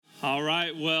All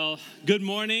right, well, good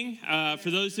morning. For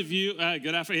those of you,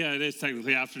 good afternoon. Yeah, it is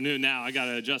technically afternoon now. I got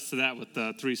to adjust to that with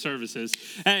three services.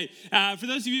 Hey, for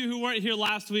those of you who weren't here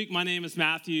last week, my name is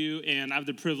Matthew, and I have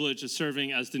the privilege of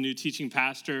serving as the new teaching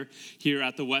pastor here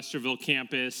at the Westerville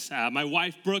campus. My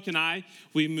wife, Brooke, and I,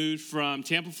 we moved from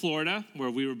Tampa, Florida,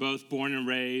 where we were both born and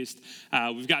raised.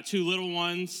 We've got two little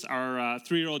ones, our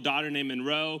 3-year-old daughter named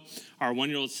Monroe, our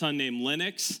 1-year-old son named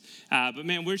Lennox. But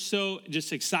man, we're so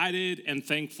just excited and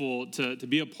thankful to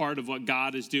be a part of what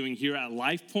God is doing here at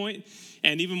Life Point,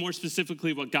 and even more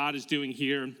specifically, what God is doing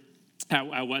here at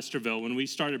Westerville. When we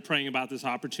started praying about this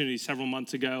opportunity several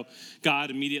months ago, God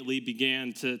immediately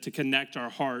began to connect our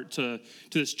heart to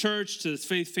this church, to this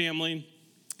faith family,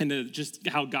 and to just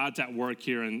how God's at work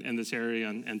here in this area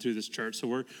and through this church.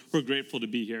 So we're grateful to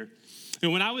be here.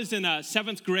 And when I was in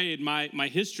 7th grade, my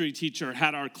history teacher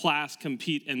had our class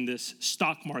compete in this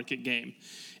stock market game.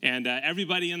 And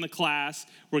everybody in the class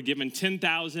were given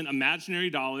 $10,000 imaginary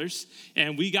dollars,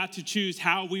 and we got to choose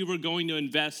how we were going to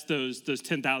invest those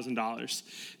 $10,000.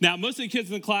 Now, most of the kids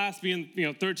in the class, being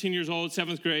 13 years old,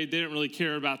 7th grade, they didn't really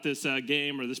care about this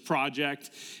game or this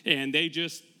project, and they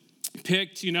just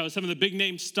picked, some of the big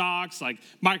name stocks like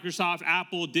Microsoft,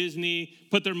 Apple, Disney,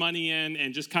 put their money in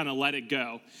and just kind of let it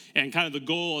go. And kind of the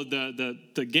goal of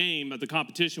the game, of the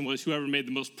competition, was whoever made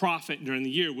the most profit during the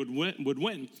year would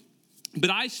win. But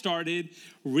I started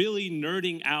really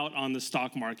nerding out on the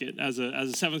stock market as a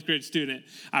 7th grade student.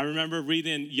 I remember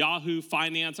reading Yahoo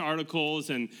Finance articles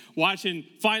and watching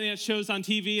finance shows on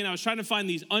TV, and I was trying to find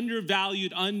these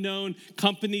undervalued, unknown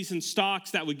companies and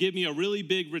stocks that would give me a really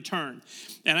big return.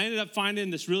 And I ended up finding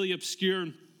this really obscure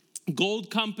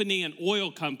gold company and oil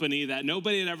company that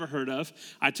nobody had ever heard of.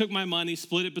 I took my money,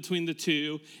 split it between the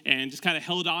two, and just kind of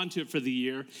held on to it for the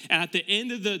year. And at the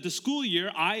end of the school year,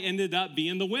 I ended up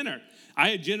being the winner.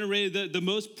 I had generated the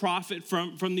most profit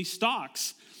from these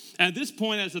stocks. And at this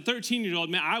point, as a 13-year-old,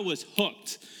 man, I was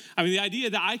hooked. I mean, the idea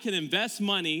that I could invest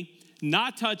money,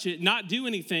 not touch it, not do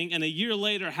anything, and a year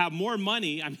later have more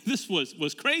money, I mean, this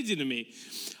was crazy to me.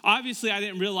 Obviously, I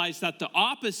didn't realize that the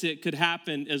opposite could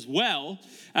happen as well,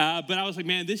 but I was like,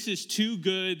 man, this is too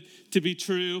good to be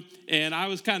true, and I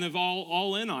was kind of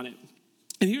all in on it.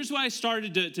 And here's what I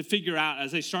started to figure out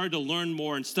as I started to learn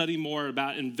more and study more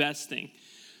about investing.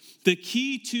 The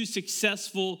key to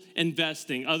successful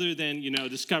investing, other than,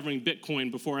 discovering Bitcoin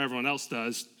before everyone else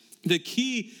does, the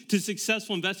key to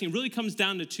successful investing really comes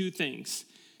down to two things: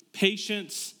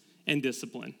 patience and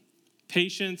discipline.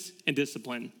 Patience and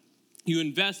discipline. You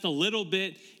invest a little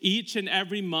bit each and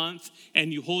every month,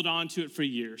 and you hold on to it for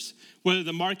years. Whether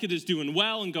the market is doing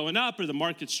well and going up or the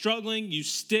market's struggling, you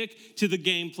stick to the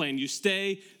game plan. You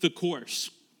stay the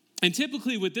course. And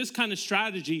typically with this kind of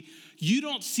strategy, you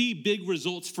don't see big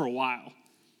results for a while.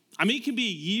 I mean, it can be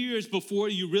years before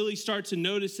you really start to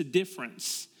notice a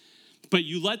difference. But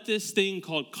you let this thing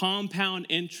called compound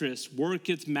interest work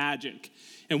its magic.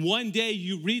 And one day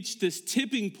you reach this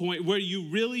tipping point where you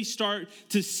really start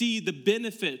to see the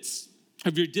benefits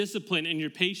of your discipline and your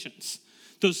patience.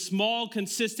 Those small,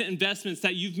 consistent investments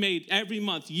that you've made every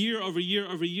month, year over year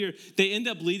over year, they end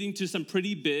up leading to some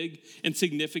pretty big and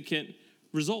significant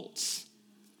results.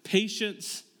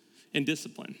 Patience and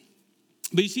discipline.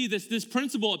 But you see, this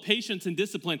principle of patience and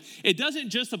discipline, it doesn't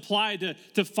just apply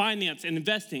to finance and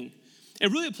investing. It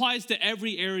really applies to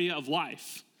every area of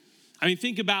life. I mean,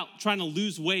 think about trying to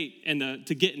lose weight and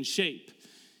to get in shape.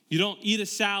 You don't eat a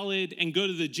salad and go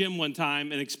to the gym one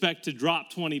time and expect to drop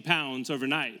 20 pounds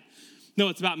overnight. No,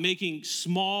 it's about making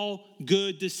small,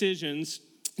 good decisions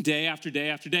day after day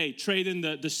after day. Trade in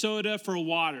the soda for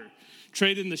water.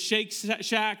 Trade in the Shake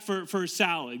Shack for a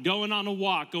salad. Going on a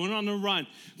walk, going on a run,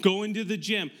 going to the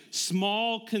gym.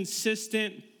 Small,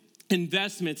 consistent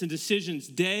investments and decisions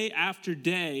day after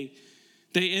day,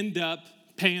 they end up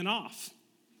paying off.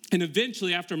 And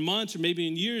eventually, after months or maybe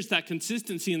in years, that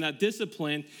consistency and that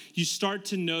discipline, you start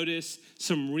to notice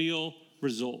some real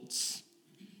results.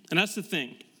 And that's the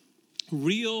thing.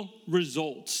 Real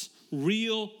results,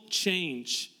 real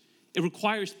change, it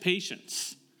requires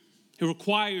patience. It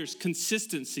requires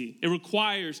consistency. It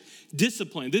requires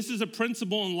discipline. This is a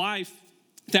principle in life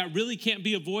that really can't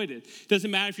be avoided. It doesn't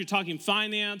matter if you're talking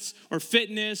finance or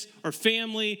fitness or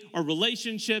family or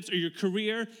relationships or your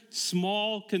career.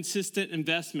 Small, consistent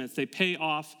investments, they pay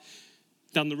off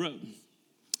down the road.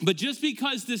 But just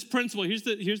because this principle, here's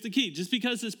the key, just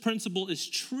because this principle is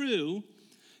true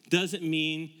doesn't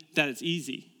mean that it's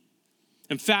easy.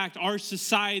 In fact, our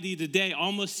society today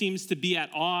almost seems to be at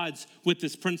odds with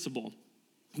this principle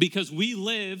because we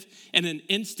live in an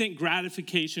instant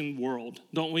gratification world,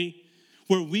 don't we?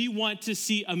 where we want to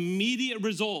see immediate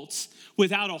results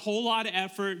without a whole lot of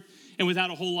effort and without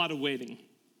a whole lot of waiting.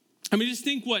 I mean, just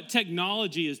think what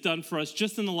technology has done for us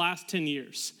just in the last 10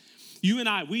 years. You and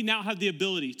I, we now have the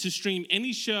ability to stream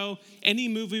any show, any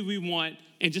movie we want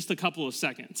in just a couple of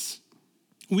seconds.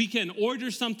 We can order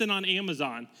something on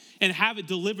Amazon and have it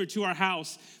delivered to our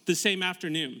house the same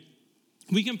afternoon.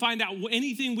 We can find out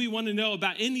anything we want to know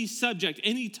about any subject,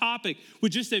 any topic,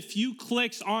 with just a few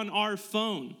clicks on our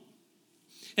phone.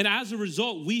 And as a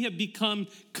result, we have become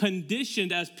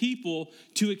conditioned as people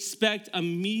to expect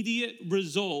immediate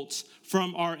results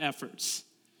from our efforts.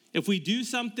 If we do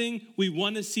something, we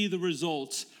want to see the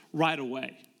results right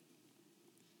away.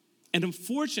 And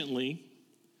unfortunately,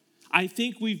 I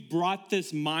think we've brought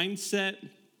this mindset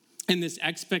and this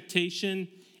expectation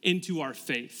into our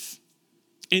faith,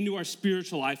 into our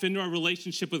spiritual life, into our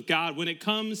relationship with God. When it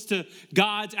comes to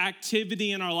God's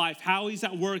activity in our life, how he's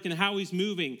at work and how he's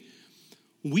moving,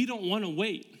 we don't want to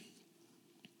wait.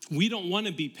 We don't want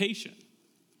to be patient.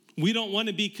 We don't want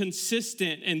to be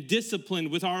consistent and disciplined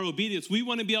with our obedience. We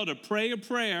want to be able to pray a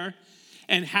prayer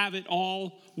and have it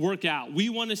all work out. We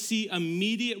want to see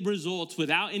immediate results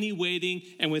without any waiting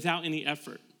and without any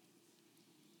effort.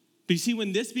 But you see,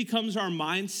 when this becomes our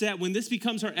mindset, when this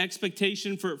becomes our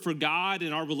expectation for God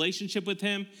and our relationship with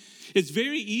him, it's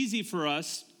very easy for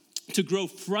us to grow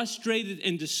frustrated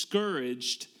and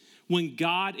discouraged when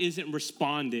God isn't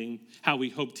responding how we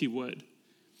hoped he would,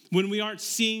 when we aren't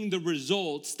seeing the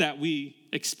results that we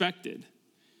expected.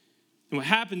 And what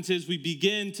happens is we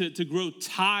begin to grow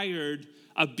tired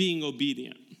of being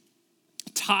obedient,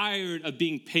 tired of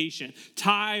being patient,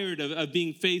 tired of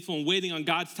being faithful and waiting on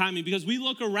God's timing, because we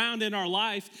look around in our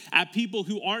life at people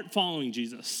who aren't following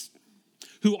Jesus,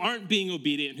 who aren't being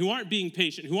obedient, who aren't being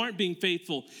patient, who aren't being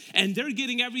faithful, and they're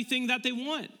getting everything that they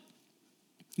want.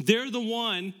 They're the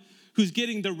one who's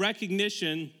getting the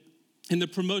recognition and the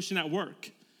promotion at work.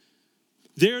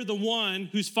 They're the one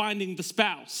who's finding the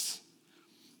spouse.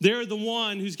 They're the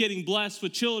one who's getting blessed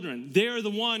with children. They're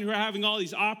the one who are having all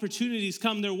these opportunities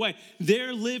come their way.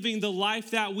 They're living the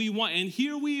life that we want. And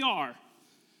here we are,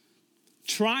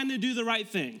 trying to do the right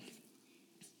thing,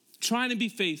 trying to be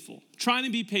faithful, trying to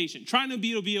be patient, trying to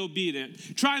be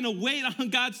obedient, trying to wait on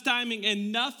God's timing,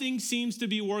 and nothing seems to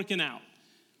be working out.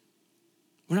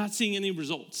 We're not seeing any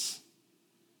results.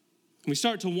 And we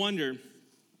start to wonder,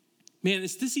 man,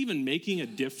 is this even making a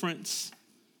difference?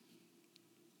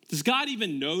 Does God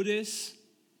even notice?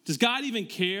 Does God even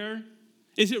care?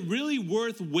 Is it really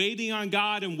worth waiting on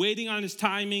God and waiting on his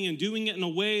timing and doing it in a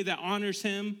way that honors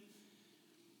him?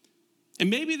 And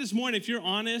maybe this morning, if you're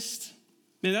honest,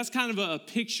 man, that's kind of a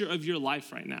picture of your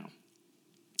life right now.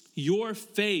 Your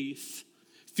faith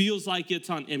feels like it's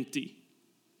on empty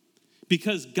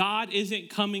because God isn't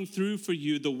coming through for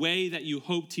you the way that you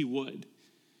hoped he would.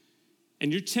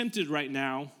 And you're tempted right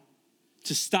now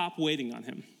to stop waiting on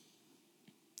him,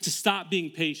 to stop being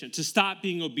patient, to stop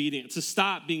being obedient, to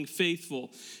stop being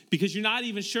faithful, because you're not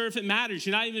even sure if it matters.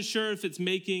 You're not even sure if it's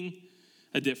making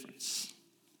a difference.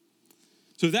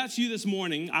 So if that's you this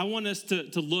morning, I want us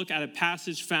to look at a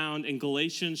passage found in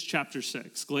Galatians chapter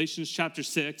 6. Galatians chapter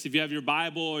 6, if you have your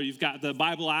Bible or you've got the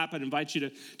Bible app, I'd invite you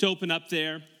to open up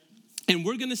there. And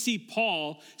we're going to see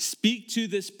Paul speak to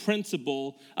this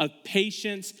principle of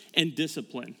patience and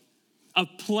discipline, of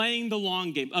playing the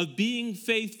long game, of being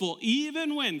faithful,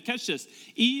 even when, catch this,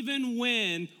 even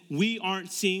when we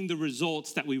aren't seeing the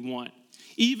results that we want,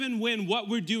 even when what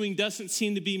we're doing doesn't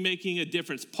seem to be making a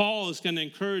difference. Paul is going to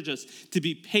encourage us to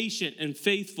be patient and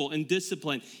faithful and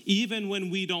disciplined, even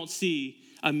when we don't see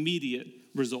immediate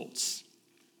results.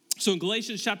 So in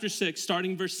Galatians chapter 6,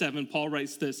 starting verse 7, Paul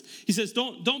writes this. He says,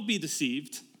 don't be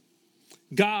deceived.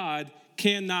 God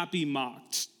cannot be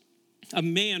mocked. A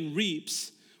man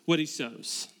reaps what he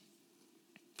sows.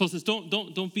 Paul says,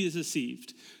 don't be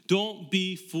deceived. Don't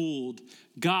be fooled.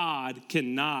 God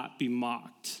cannot be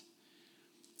mocked.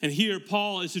 And here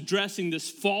Paul is addressing this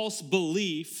false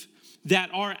belief that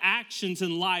our actions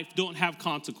in life don't have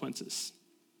consequences,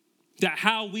 that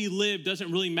how we live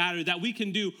doesn't really matter, that we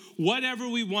can do whatever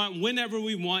we want, whenever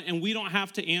we want, and we don't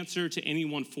have to answer to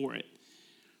anyone for it.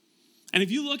 And if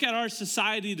you look at our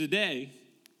society today,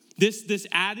 this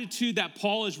attitude that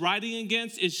Paul is writing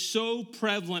against is so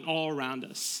prevalent all around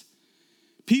us.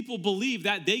 People believe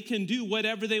that they can do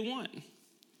whatever they want.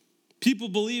 People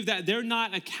believe that they're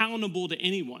not accountable to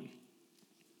anyone,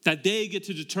 that they get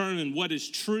to determine what is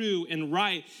true and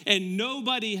right, and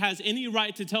nobody has any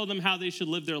right to tell them how they should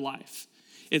live their life.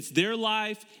 It's their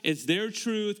life, it's their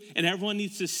truth, and everyone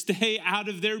needs to stay out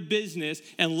of their business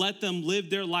and let them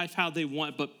live their life how they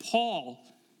want. But Paul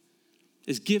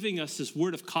is giving us this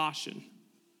word of caution.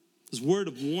 this word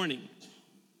of warning.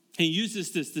 And he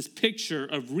uses this picture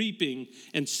of reaping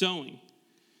and sowing.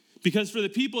 Because for the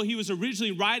people he was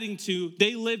originally writing to,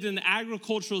 they lived in an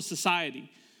agricultural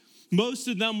society. Most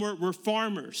of them were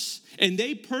farmers. And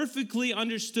they perfectly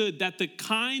understood that the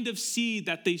kind of seed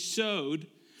that they sowed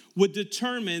would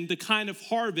determine the kind of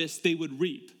harvest they would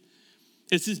reap.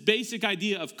 It's this basic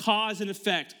idea of cause and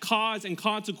effect, cause and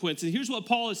consequence. And here's what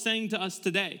Paul is saying to us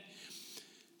today.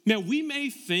 Now, we may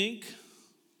think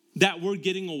that we're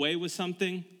getting away with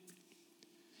something,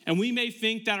 and we may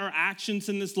think that our actions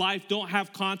in this life don't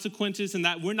have consequences and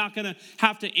that we're not going to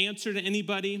have to answer to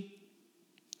anybody.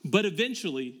 But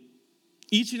eventually,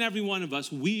 each and every one of us,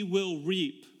 we will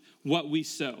reap what we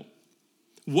sow.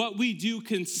 What we do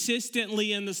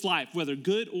consistently in this life, whether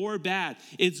good or bad,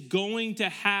 it's going to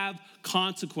have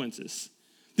consequences.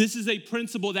 This is a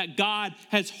principle that God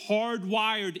has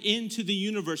hardwired into the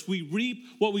universe. We reap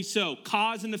what we sow,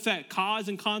 cause and effect, cause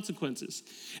and consequences.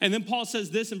 And then Paul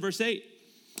says this in verse 8.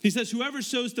 He says, whoever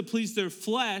sows to please their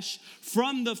flesh,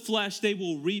 from the flesh they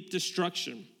will reap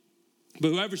destruction. But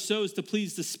whoever sows to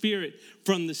please the Spirit,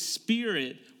 from the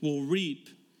Spirit will reap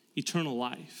eternal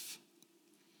life.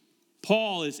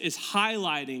 Paul is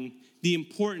highlighting the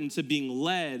importance of being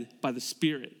led by the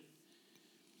Spirit.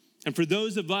 And for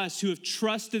those of us who have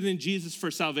trusted in Jesus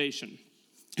for salvation,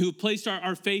 who have placed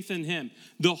our faith in him,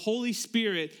 the Holy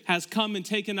Spirit has come and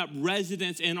taken up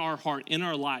residence in our heart, in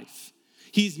our life.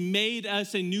 He's made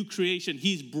us a new creation.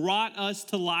 He's brought us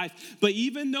to life. But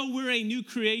even though we're a new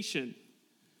creation,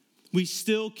 we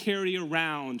still carry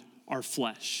around our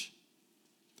flesh.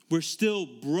 We're still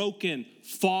broken,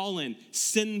 fallen,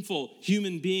 sinful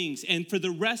human beings. And for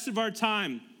the rest of our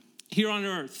time here on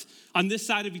earth, on this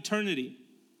side of eternity,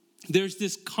 there's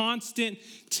this constant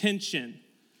tension,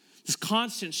 this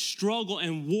constant struggle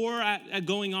and war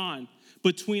going on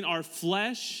between our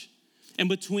flesh and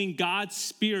between God's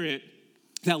Spirit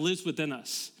that lives within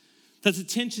us. That's a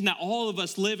tension that all of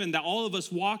us live in, that all of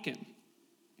us walk in.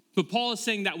 But Paul is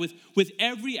saying that with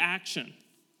every action,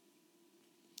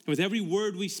 with every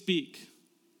word we speak,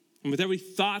 and with every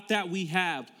thought that we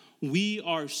have, we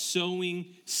are sowing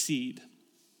seed.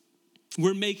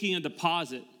 We're making a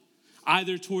deposit,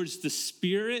 either towards the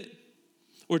Spirit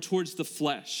or towards the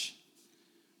flesh.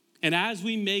 And as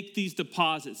we make these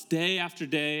deposits day after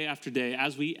day after day,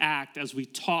 as we act, as we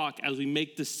talk, as we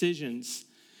make decisions,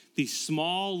 these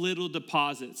small little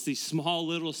deposits, these small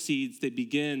little seeds, they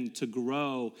begin to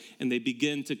grow and they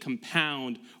begin to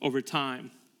compound over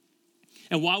time.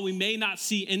 And while we may not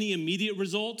see any immediate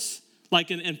results,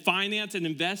 like in finance and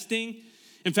investing,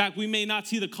 in fact, we may not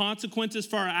see the consequences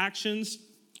for our actions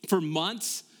for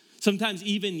months, sometimes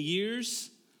even years,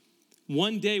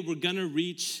 one day we're going to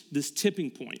reach this tipping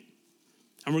point,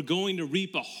 and we're going to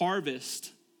reap a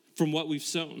harvest from what we've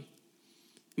sown.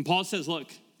 And Paul says, look,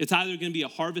 it's either going to be a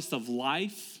harvest of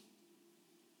life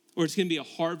or it's going to be a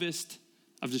harvest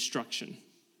of destruction.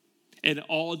 It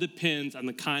all depends on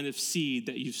the kind of seed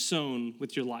that you've sown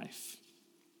with your life.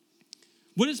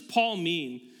 What does Paul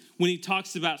mean when he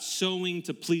talks about sowing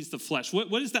to please the flesh? What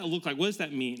does that look like? What does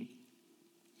that mean?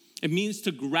 It means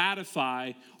to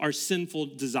gratify our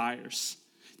sinful desires,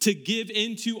 to give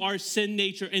into our sin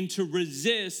nature, and to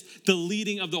resist the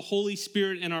leading of the Holy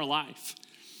Spirit in our life.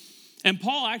 And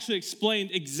Paul actually explained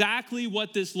exactly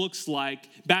what this looks like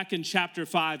back in chapter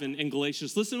 5 in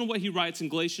Galatians. Listen to what he writes in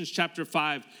Galatians chapter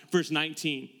 5, verse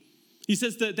 19. He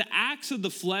says that the acts of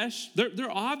the flesh, they're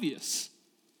obvious.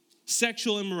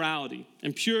 Sexual immorality,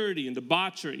 impurity and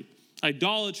debauchery,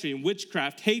 idolatry and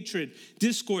witchcraft, hatred,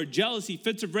 discord, jealousy,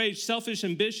 fits of rage, selfish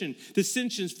ambition,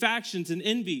 dissensions, factions, and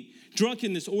envy,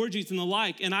 drunkenness, orgies, and the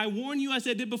like. And I warn you, as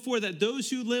I did before, that those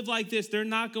who live like this, they're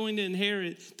not going to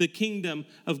inherit the kingdom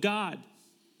of God.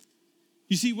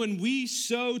 You see, when we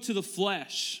sow to the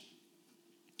flesh,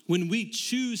 when we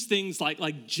choose things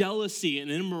like jealousy and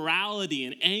immorality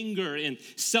and anger and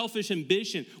selfish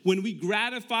ambition, when we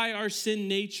gratify our sin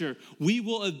nature, we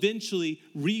will eventually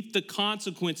reap the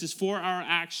consequences for our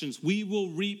actions. We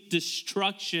will reap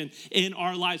destruction in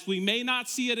our lives. We may not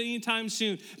see it anytime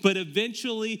soon, but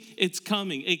eventually it's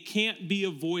coming. It can't be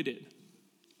avoided.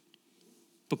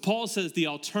 But Paul says the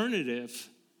alternative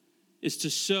is to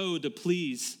sow to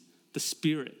please the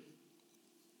Spirit,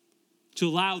 to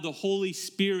allow the Holy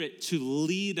Spirit to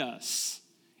lead us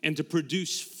and to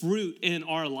produce fruit in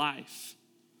our life.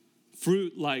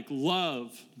 Fruit like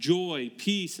love, joy,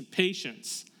 peace, and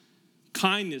patience,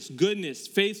 kindness, goodness,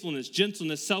 faithfulness,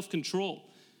 gentleness, self-control.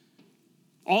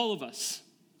 All of us,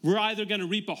 we're either going to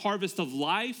reap a harvest of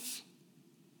life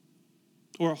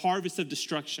or a harvest of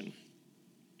destruction.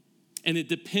 And it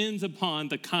depends upon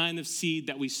the kind of seed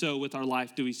that we sow with our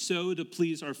life. Do we sow to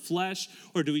please our flesh,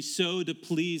 or do we sow to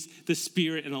please the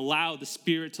Spirit and allow the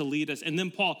Spirit to lead us? And then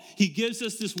Paul, he gives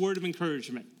us this word of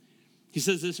encouragement. He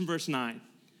says this in verse 9.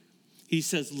 He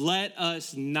says, let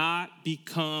us not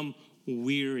become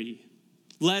weary.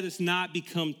 Let us not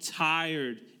become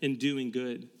tired in doing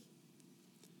good.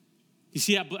 You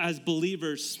see, as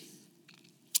believers,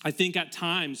 I think at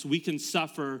times we can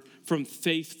suffer from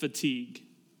faith fatigue,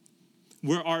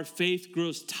 where our faith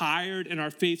grows tired and our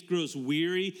faith grows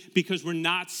weary because we're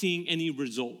not seeing any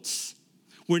results.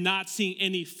 We're not seeing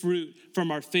any fruit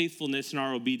from our faithfulness and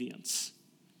our obedience.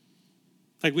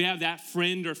 Like we have that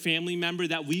friend or family member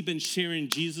that we've been sharing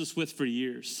Jesus with for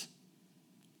years.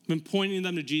 We've been pointing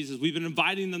them to Jesus. We've been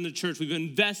inviting them to church. We've been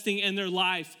investing in their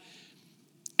life,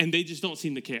 and they just don't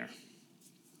seem to care.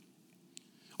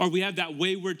 Or we have that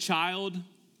wayward child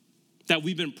that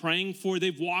we've been praying for.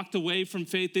 They've walked away from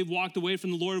faith. They've walked away from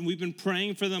the Lord, and we've been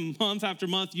praying for them month after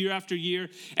month, year after year,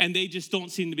 and they just don't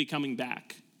seem to be coming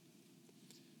back.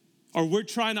 Or we're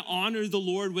trying to honor the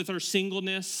Lord with our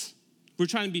singleness. We're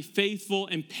trying to be faithful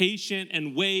and patient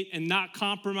and wait and not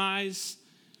compromise.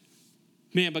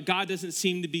 Man, but God doesn't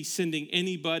seem to be sending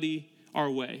anybody our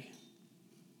way.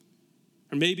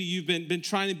 Or maybe you've been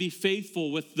trying to be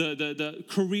faithful with the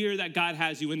career that God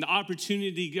has you and the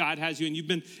opportunity God has you, and you've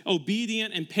been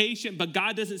obedient and patient, but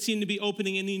God doesn't seem to be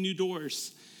opening any new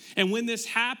doors. And when this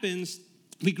happens,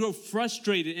 we grow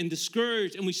frustrated and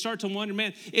discouraged, and we start to wonder,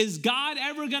 man, is God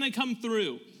ever going to come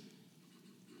through?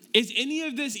 Is any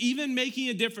of this even making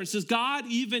a difference? Does God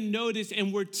even notice?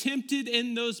 And we're tempted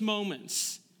in those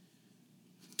moments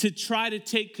to try to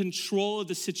take control of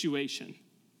the situation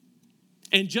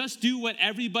and just do what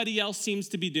everybody else seems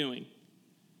to be doing,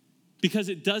 because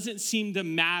it doesn't seem to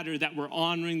matter that we're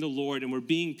honoring the Lord and we're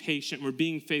being patient, we're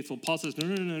being faithful. Paul says,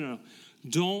 no.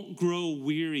 Don't grow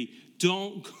weary.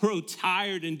 Don't grow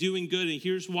tired in doing good. And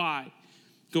here's why.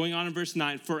 Going on in verse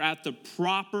 9, for at the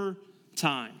proper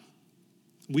time,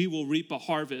 we will reap a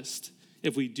harvest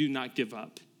if we do not give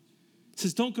up. It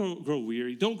says, don't grow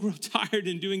weary. Don't grow tired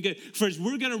in doing good. First,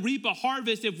 we're going to reap a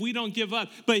harvest if we don't give up.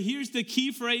 But here's the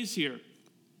key phrase here.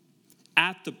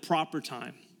 At the proper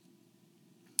time.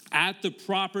 At the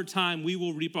proper time, we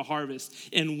will reap a harvest.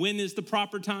 And when is the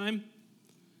proper time?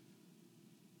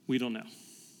 We don't know.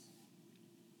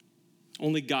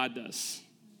 Only God does.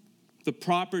 The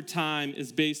proper time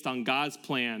is based on God's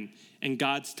plan and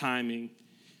God's timing.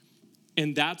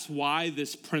 And that's why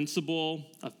this principle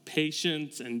of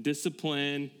patience and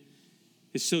discipline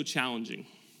is so challenging.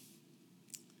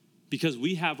 Because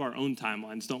we have our own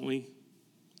timelines, don't we?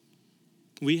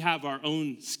 We have our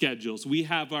own schedules. We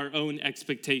have our own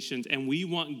expectations, and we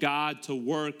want God to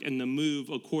work and to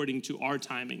move according to our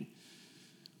timing.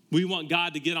 We want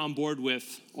God to get on board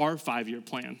with our 5-year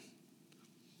plan.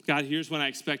 God, here's when I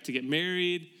expect to get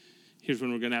married. Here's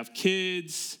when we're going to have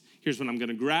kids. Here's when I'm going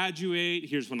to graduate.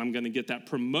 Here's when I'm going to get that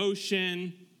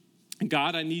promotion. And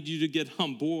God, I need you to get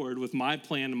on board with my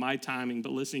plan and my timing.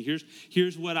 But listen,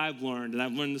 here's what I've learned, and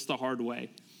I've learned this the hard way.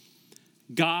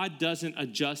 God doesn't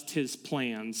adjust his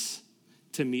plans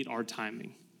to meet our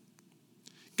timing.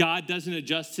 God doesn't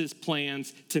adjust his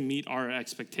plans to meet our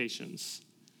expectations.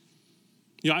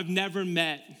 You know, I've never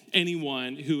met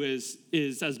anyone who is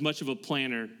as much of a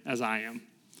planner as I am.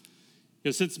 You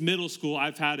know, since middle school,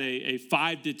 I've had a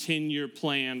 5 to 10 year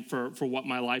plan for what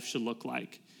my life should look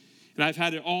like. And I've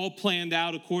had it all planned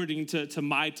out according to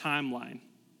my timeline.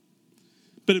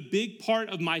 But a big part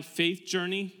of my faith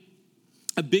journey,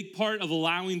 a big part of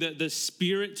allowing the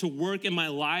Spirit to work in my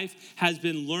life has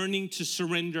been learning to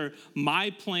surrender my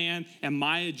plan and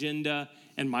my agenda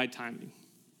and my timing.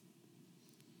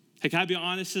 Hey, can I be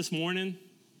honest this morning?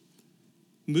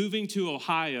 Moving to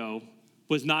Ohio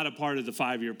was not a part of the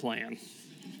 5-year plan.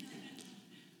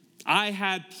 I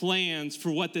had plans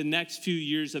for what the next few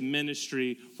years of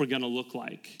ministry were going to look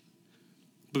like.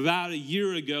 But about a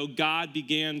year ago, God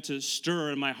began to stir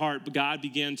in my heart. God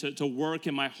began to work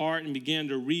in my heart and began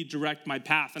to redirect my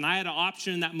path. And I had an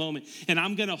option in that moment. And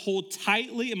I'm going to hold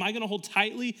tightly. Am I going to hold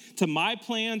tightly to my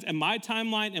plans and my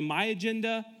timeline and my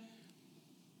agenda?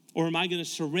 Or am I going to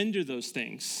surrender those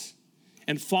things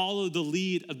and follow the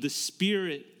lead of the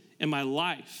Spirit in my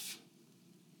life?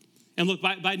 And look,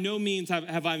 by no means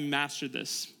have I mastered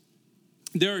this.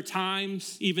 There are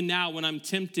times, even now, when I'm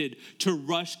tempted to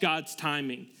rush God's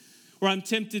timing, or I'm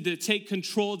tempted to take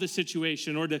control of the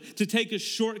situation or to take a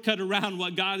shortcut around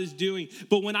what God is doing.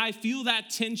 But when I feel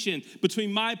that tension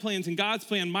between my plans and God's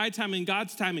plan, my timing and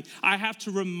God's timing, I have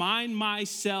to remind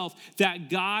myself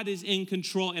that God is in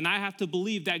control, and I have to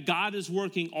believe that God is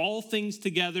working all things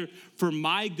together for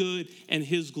my good and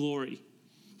his glory.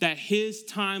 That his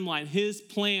timeline, his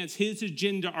plans, his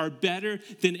agenda are better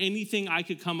than anything I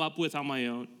could come up with on my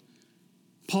own.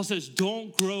 Paul says,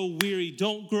 don't grow weary,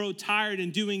 don't grow tired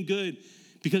in doing good,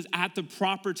 because at the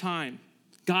proper time,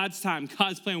 God's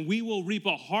plan, we will reap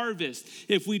a harvest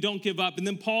if we don't give up. And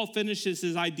then Paul finishes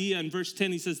his idea in verse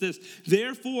 10. He says this,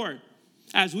 therefore,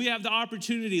 as we have the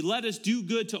opportunity, let us do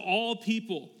good to all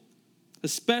people,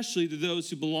 especially to those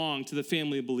who belong to the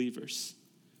family of believers.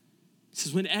 He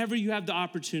says, whenever you have the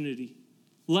opportunity,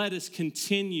 let us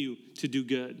continue to do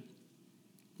good.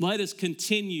 Let us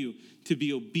continue to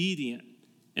be obedient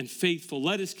and faithful.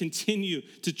 Let us continue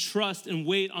to trust and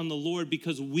wait on the Lord,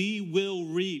 because we will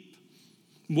reap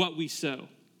what we sow.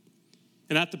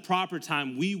 And at the proper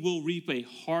time, we will reap a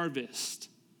harvest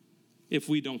if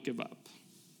we don't give up.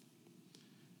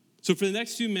 So for the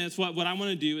next few minutes, what I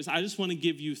want to do is I just want to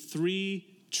give you 3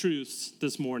 truths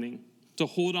this morning to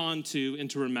hold on to and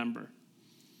to remember.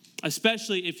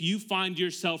 Especially if you find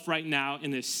yourself right now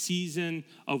in a season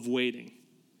of waiting,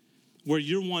 where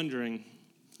you're wondering,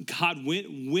 God,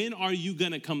 when are you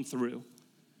going to come through?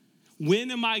 When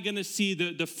am I going to see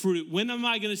the fruit? When am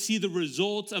I going to see the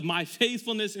results of my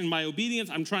faithfulness and my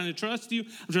obedience? I'm trying to trust you.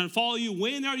 I'm trying to follow you.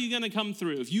 When are you going to come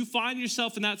through? If you find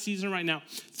yourself in that season right now,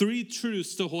 3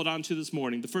 truths to hold on to this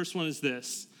morning. The first one is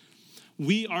this: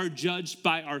 we are judged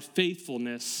by our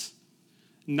faithfulness,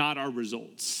 not our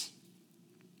results.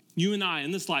 You and I,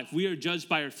 in this life, we are judged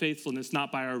by our faithfulness,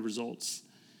 not by our results.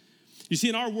 You see,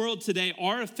 in our world today,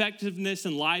 our effectiveness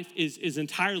in life is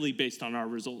entirely based on our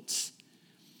results.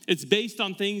 It's based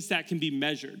on things that can be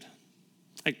measured,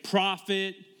 like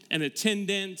profit and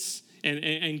attendance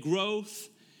and growth.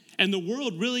 And the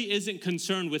world really isn't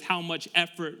concerned with how much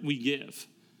effort we give.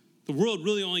 The world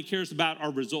really only cares about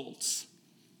our results.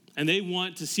 And they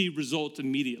want to see results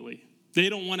immediately. They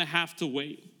don't want to have to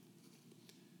wait.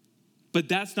 But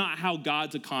that's not how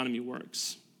God's economy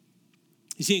works.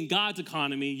 You see, in God's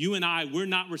economy, you and I, we're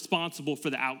not responsible for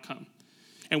the outcome.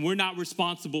 And we're not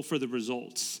responsible for the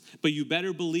results. But you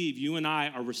better believe you and I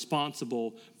are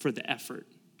responsible for the effort.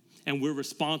 And we're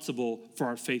responsible for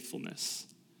our faithfulness.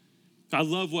 I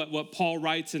love what Paul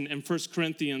writes in 1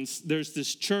 Corinthians. There's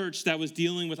this church that was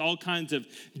dealing with all kinds of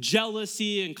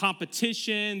jealousy and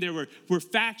competition. There were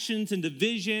factions and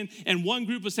division. And one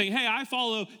group was saying, hey, I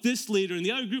follow this leader. And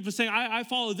the other group was saying, I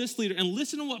follow this leader. And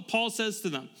listen to what Paul says to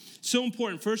them. So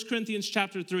important. 1 Corinthians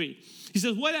chapter 3. He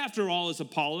says, what after all is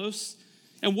Apollos?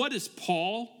 And what is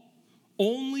Paul?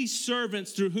 Only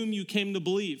servants through whom you came to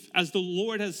believe, as the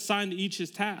Lord has assigned to each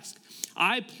his task.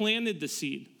 I planted the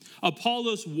seed.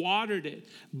 Apollos watered it,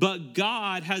 but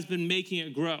God has been making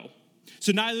it grow.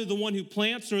 So neither the one who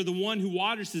plants nor the one who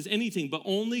waters is anything, but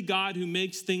only God who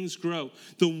makes things grow.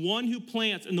 The one who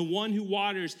plants and the one who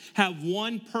waters have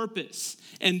one purpose,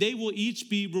 and they will each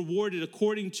be rewarded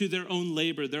according to their own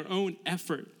labor, their own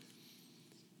effort.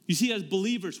 You see, as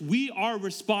believers, we are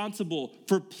responsible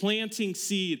for planting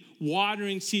seed,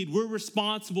 watering seed. We're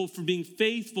responsible for being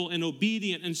faithful and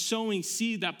obedient and sowing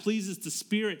seed that pleases the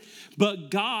Spirit. But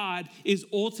God is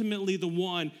ultimately the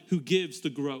one who gives the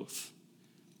growth.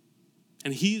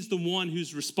 And he's the one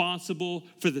who's responsible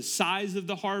for the size of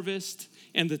the harvest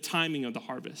and the timing of the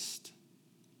harvest.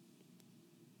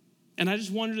 And I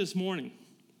just wonder this morning,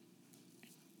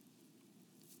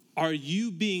 are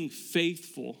you being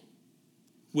faithful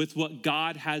with what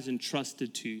God has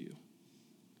entrusted to you?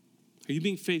 Are you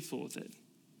being faithful with it?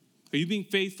 Are you being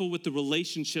faithful with the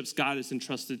relationships God has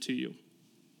entrusted to you?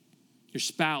 Your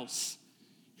spouse,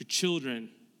 your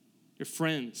children, your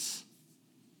friends.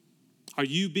 Are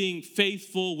you being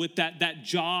faithful with that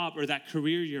job or that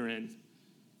career you're in?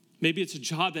 Maybe it's a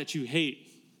job that you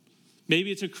hate. Maybe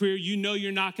it's a career you know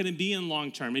you're not going to be in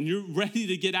long term and you're ready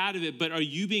to get out of it, but are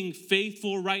you being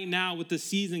faithful right now with the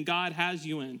season God has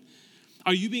you in?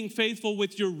 Are you being faithful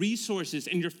with your resources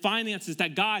and your finances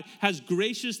that God has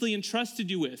graciously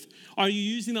entrusted you with? Are you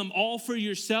using them all for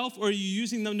yourself, or are you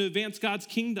using them to advance God's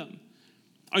kingdom?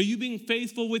 Are you being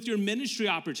faithful with your ministry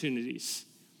opportunities?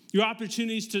 Your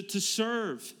opportunities to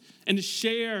serve and to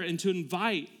share and to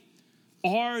invite?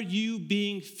 Are you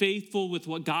being faithful with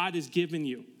what God has given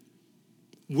you?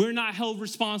 We're not held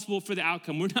responsible for the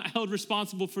outcome. We're not held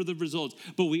responsible for the results,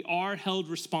 but we are held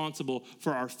responsible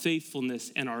for our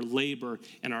faithfulness and our labor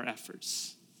and our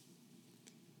efforts.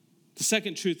 The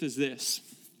second truth is this: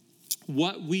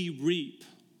 what we reap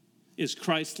is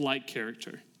Christ-like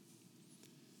character.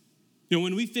 You know,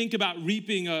 when we think about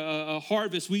reaping a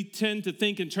harvest, we tend to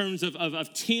think in terms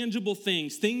of tangible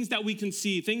things that we can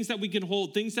see, things that we can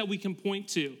hold, things that we can point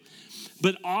to.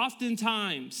 But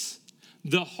oftentimes,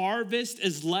 the harvest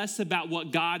is less about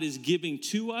what God is giving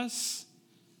to us,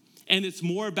 and it's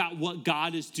more about what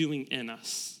God is doing in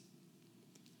us.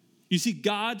 You see,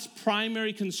 God's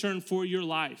primary concern for your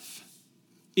life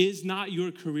is not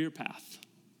your career path.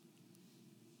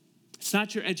 It's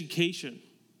not your education.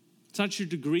 It's not your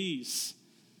degrees.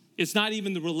 It's not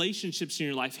even the relationships in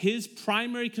your life. His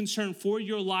primary concern for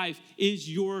your life is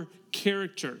your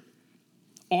character.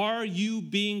 Are you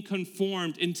being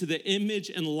conformed into the image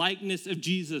and likeness of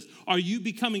Jesus? Are you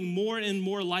becoming more and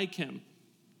more like him?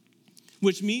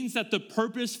 Which means that the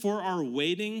purpose for our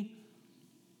waiting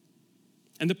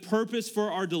and the purpose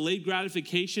for our delayed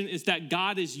gratification is that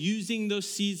God is using those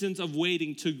seasons of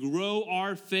waiting to grow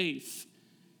our faith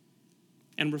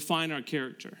and refine our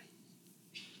character.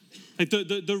 Like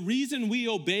the reason we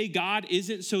obey God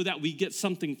isn't so that we get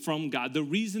something from God. The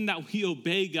reason that we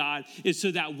obey God is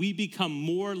so that we become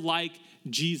more like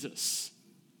Jesus.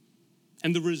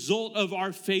 And the result of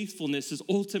our faithfulness is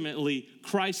ultimately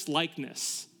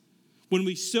Christ-likeness. When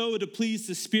we sow to please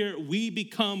the Spirit, we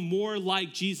become more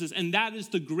like Jesus. And that is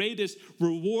the greatest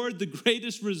reward, the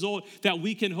greatest result that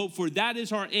we can hope for. That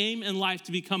is our aim in life,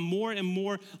 to become more and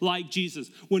more like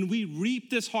Jesus. When we reap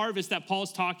this harvest that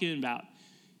Paul's talking about,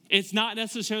 it's not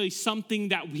necessarily something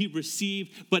that we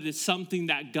receive, but it's something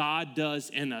that God does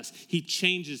in us. He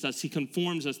changes us. He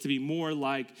conforms us to be more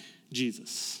like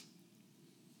Jesus.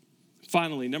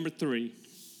 Finally, number 3,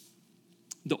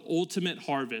 the ultimate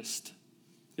harvest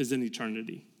is in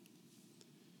eternity.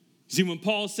 See, when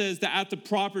Paul says that at the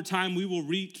proper time we will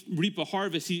reap a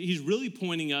harvest, he's really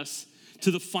pointing us to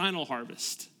the final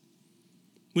harvest.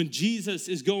 When Jesus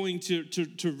is going to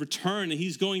return and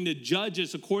he's going to judge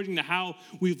us according to how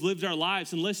we've lived our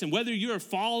lives. And listen, whether you're a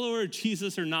follower of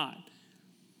Jesus or not,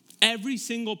 every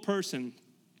single person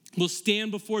will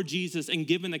stand before Jesus and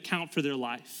give an account for their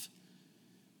life,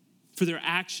 for their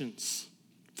actions,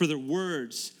 for their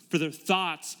words, for their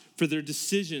thoughts, for their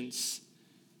decisions.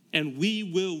 And we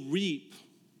will reap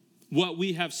what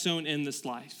we have sown in this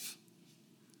life.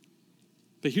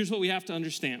 But here's what we have to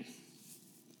understand.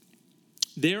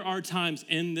 There are times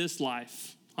in this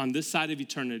life, on this side of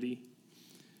eternity,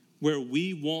 where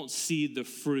we won't see the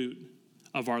fruit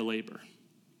of our labor.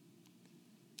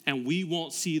 And we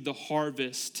won't see the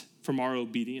harvest from our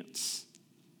obedience.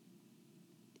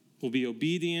 We'll be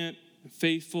obedient, and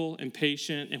faithful, and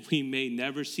patient, and we may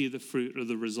never see the fruit or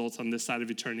the results on this side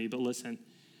of eternity. But listen,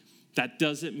 that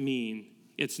doesn't mean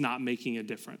it's not making a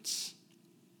difference.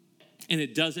 And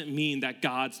it doesn't mean that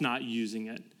God's not using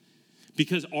it.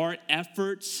 Because our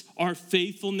efforts, our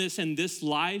faithfulness in this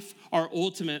life are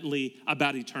ultimately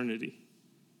about eternity.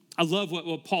 I love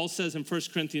what Paul says in 1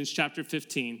 Corinthians chapter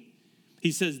 15.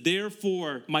 He says,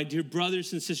 therefore, my dear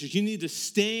brothers and sisters, you need to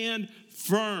stand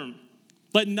firm.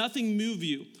 Let nothing move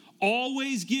you.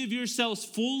 Always give yourselves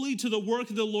fully to the work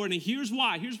of the Lord. And here's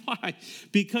why.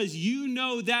 Because you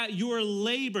know that your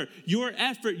labor, your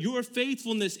effort, your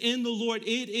faithfulness in the Lord,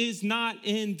 it is not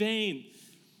in vain.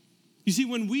 You see,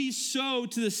 when we sow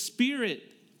to the Spirit,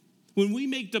 when we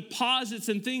make deposits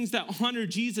and things that honor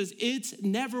Jesus, it's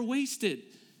never wasted.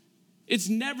 It's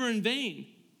never in vain.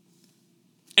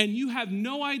 And you have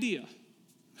no idea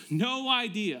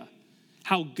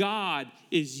how God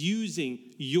is using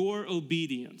your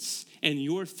obedience and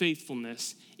your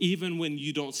faithfulness, even when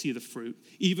you don't see the fruit,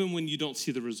 even when you don't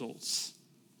see the results.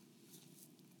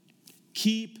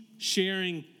 Keep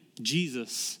sharing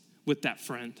Jesus with that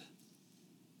friend.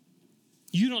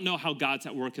 You don't know how God's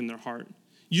at work in their heart.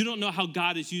 You don't know how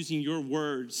God is using your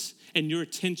words and your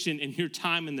attention and your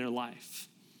time in their life.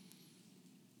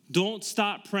 Don't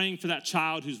stop praying for that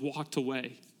child who's walked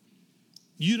away.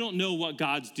 You don't know what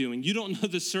God's doing. You don't know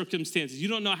the circumstances. You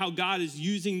don't know how God is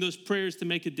using those prayers to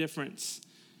make a difference.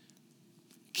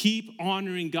 Keep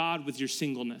honoring God with your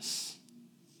singleness.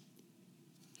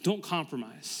 Don't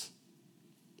compromise.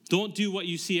 Don't do what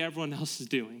you see everyone else is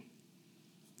doing.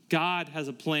 God has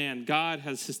a plan. God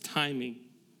has his timing.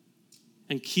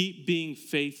 And keep being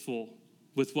faithful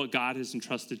with what God has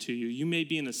entrusted to you. You may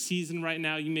be in a season right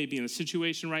now. You may be in a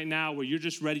situation right now where you're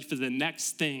just ready for the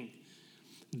next thing.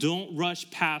 Don't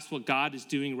rush past what God is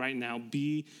doing right now.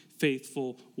 Be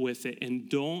faithful with it. And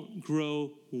don't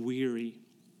grow weary.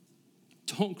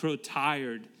 Don't grow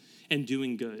tired in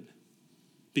doing good.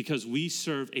 Because we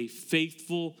serve a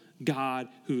faithful God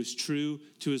who is true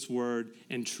to his word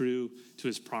and true to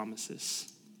his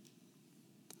promises.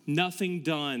 Nothing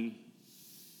done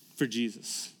for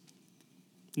Jesus.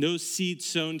 No seed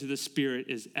sown to the Spirit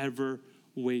is ever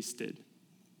wasted.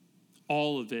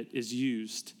 All of it is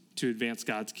used to advance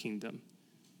God's kingdom,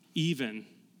 even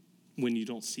when you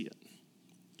don't see it.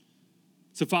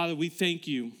 So, Father, we thank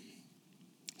you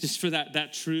just for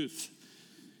that truth,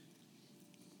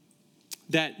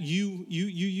 that you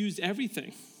use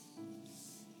everything.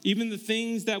 Even the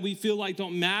things that we feel like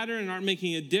don't matter and aren't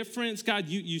making a difference, God,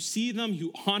 you see them,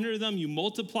 you honor them, you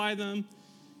multiply them.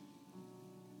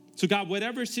 So God,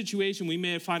 whatever situation we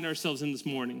may find ourselves in this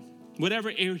morning,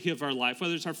 whatever area of our life,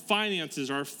 whether it's our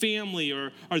finances or our family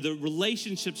or the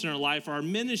relationships in our life or our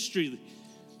ministry,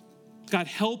 God,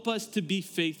 help us to be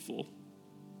faithful.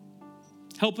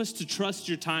 Help us to trust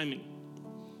your timing.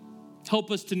 Help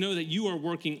us to know that you are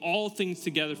working all things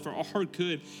together for our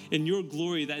good and your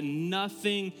glory, that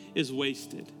nothing is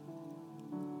wasted.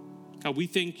 God, we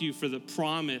thank you for the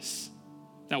promise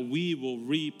that we will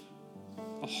reap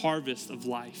a harvest of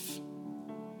life,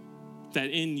 that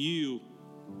in you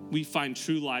we find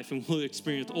true life and will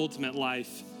experience ultimate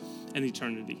life and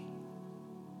eternity.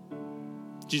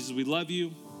 Jesus, we love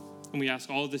you, and we ask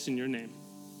all of this in your name.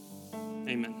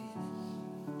 Amen.